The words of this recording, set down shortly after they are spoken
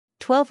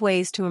12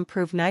 ways to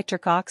improve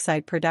nitric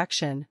oxide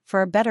production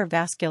for a better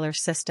vascular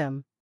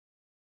system.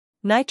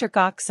 Nitric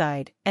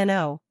oxide,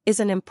 NO, is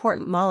an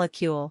important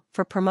molecule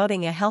for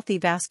promoting a healthy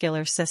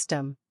vascular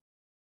system.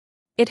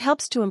 It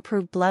helps to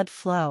improve blood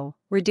flow,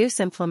 reduce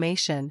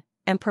inflammation,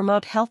 and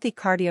promote healthy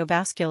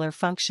cardiovascular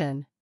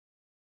function.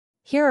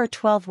 Here are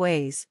 12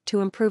 ways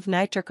to improve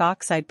nitric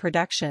oxide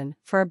production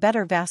for a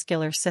better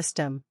vascular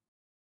system.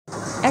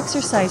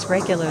 Exercise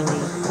regularly.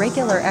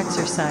 Regular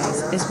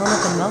exercise is one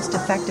of the most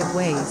effective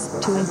ways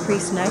to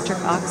increase nitric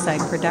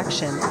oxide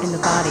production in the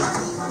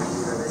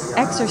body.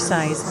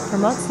 Exercise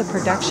promotes the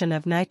production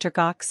of nitric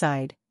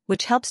oxide,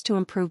 which helps to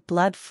improve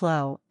blood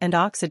flow and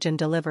oxygen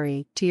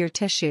delivery to your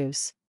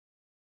tissues.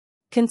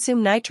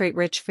 Consume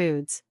nitrate-rich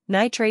foods.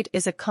 Nitrate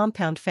is a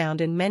compound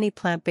found in many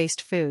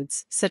plant-based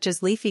foods such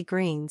as leafy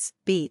greens,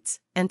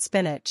 beets, and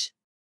spinach.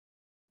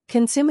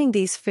 Consuming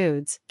these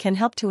foods can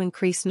help to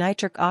increase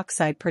nitric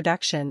oxide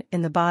production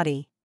in the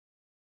body.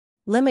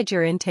 Limit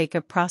your intake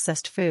of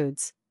processed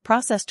foods.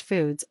 Processed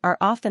foods are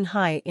often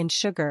high in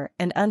sugar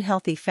and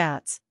unhealthy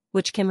fats,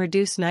 which can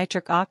reduce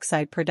nitric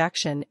oxide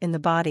production in the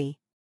body.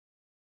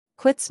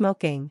 Quit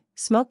smoking.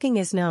 Smoking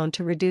is known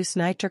to reduce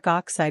nitric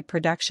oxide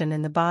production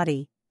in the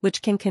body,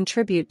 which can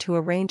contribute to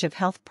a range of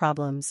health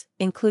problems,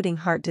 including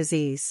heart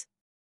disease.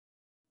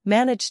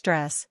 Manage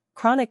stress.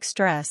 Chronic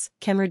stress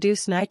can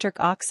reduce nitric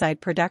oxide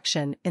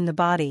production in the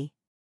body.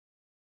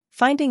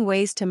 Finding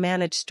ways to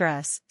manage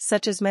stress,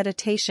 such as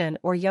meditation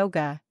or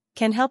yoga,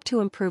 can help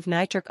to improve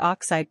nitric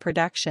oxide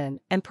production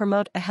and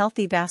promote a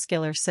healthy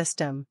vascular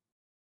system.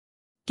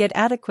 Get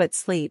adequate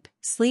sleep.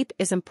 Sleep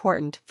is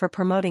important for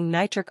promoting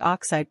nitric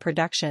oxide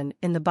production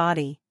in the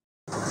body.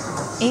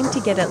 Aim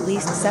to get at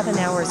least 7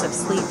 hours of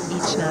sleep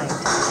each night.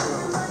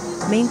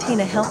 Maintain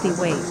a healthy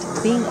weight.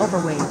 Being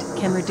overweight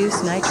can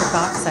reduce nitric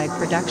oxide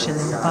production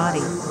in the body.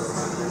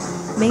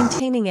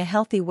 Maintaining a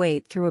healthy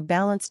weight through a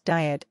balanced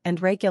diet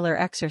and regular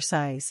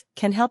exercise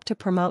can help to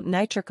promote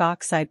nitric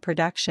oxide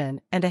production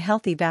and a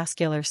healthy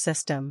vascular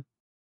system.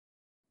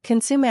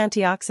 Consume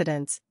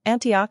antioxidants.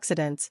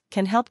 Antioxidants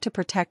can help to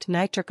protect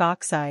nitric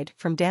oxide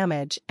from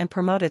damage and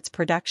promote its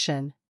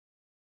production.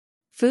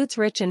 Foods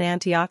rich in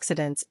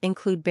antioxidants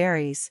include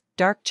berries,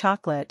 dark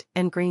chocolate,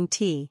 and green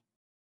tea.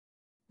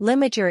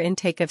 Limit your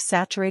intake of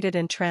saturated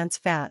and trans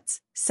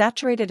fats.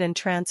 Saturated and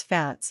trans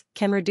fats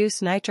can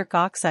reduce nitric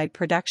oxide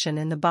production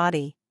in the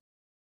body.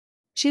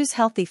 Choose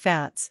healthy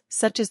fats,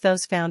 such as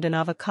those found in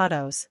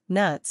avocados,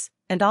 nuts,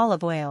 and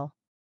olive oil.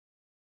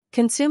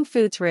 Consume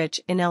foods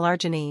rich in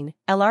L-arginine.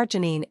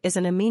 L-arginine is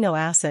an amino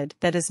acid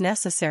that is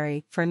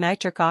necessary for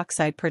nitric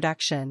oxide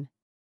production.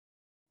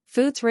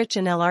 Foods rich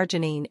in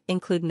L-arginine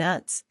include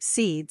nuts,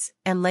 seeds,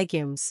 and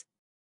legumes.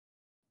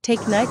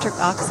 Take nitric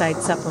oxide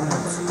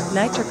supplements.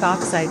 Nitric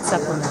oxide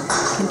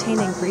supplements contain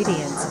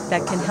ingredients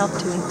that can help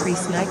to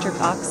increase nitric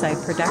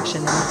oxide production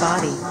in the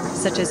body,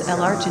 such as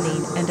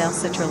L-arginine and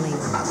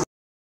L-citrulline.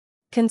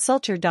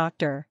 Consult your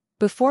doctor.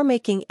 Before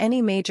making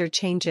any major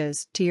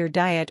changes to your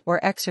diet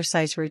or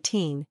exercise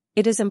routine,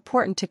 it is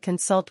important to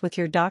consult with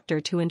your doctor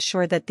to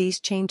ensure that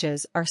these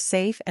changes are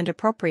safe and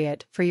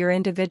appropriate for your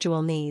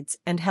individual needs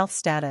and health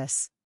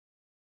status.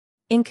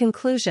 In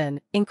conclusion,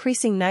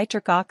 increasing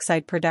nitric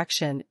oxide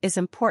production is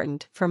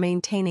important for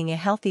maintaining a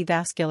healthy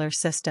vascular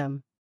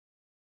system.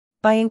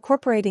 By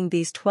incorporating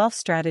these 12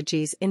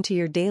 strategies into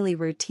your daily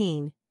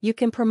routine, you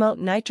can promote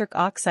nitric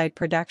oxide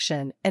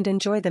production and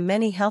enjoy the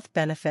many health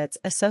benefits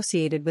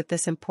associated with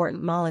this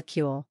important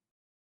molecule.